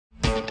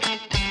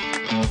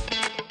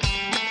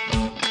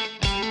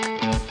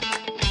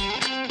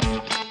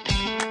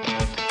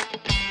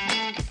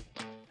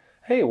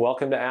Hey,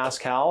 welcome to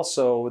Ask Hal.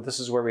 So this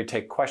is where we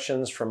take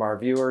questions from our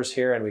viewers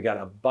here, and we got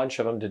a bunch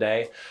of them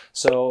today.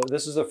 So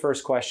this is the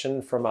first question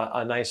from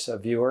a nice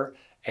viewer.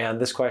 And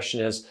this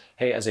question is,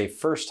 hey, as a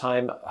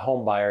first-time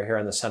home buyer here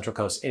on the Central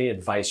Coast, any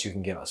advice you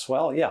can give us?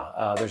 Well,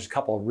 yeah, there's a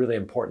couple of really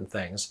important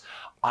things.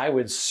 I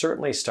would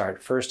certainly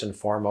start first and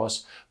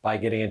foremost by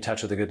getting in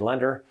touch with a good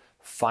lender,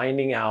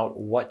 finding out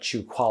what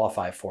you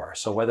qualify for.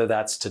 So whether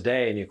that's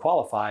today and you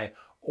qualify,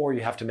 or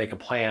you have to make a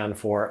plan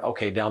for,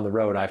 okay, down the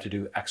road, I have to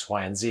do X,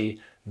 Y, and Z,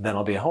 then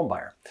I'll be a home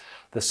buyer.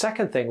 The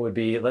second thing would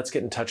be, let's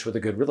get in touch with a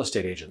good real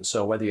estate agent.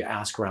 So whether you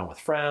ask around with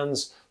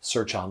friends,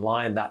 search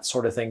online, that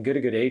sort of thing, get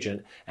a good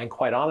agent. And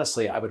quite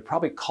honestly, I would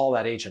probably call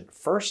that agent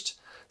first,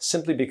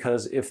 simply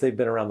because if they've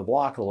been around the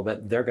block a little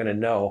bit, they're gonna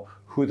know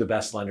who the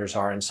best lenders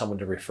are and someone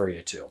to refer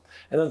you to.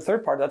 And then the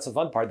third part, that's the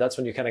fun part, that's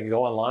when you kind of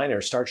go online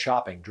or start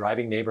shopping,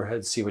 driving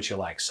neighborhoods, see what you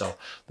like. So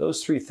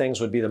those three things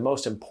would be the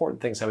most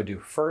important things I would do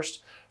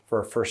first for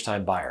a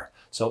first-time buyer.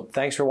 So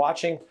thanks for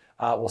watching.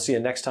 We'll see you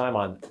next time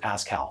on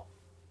Ask Hal.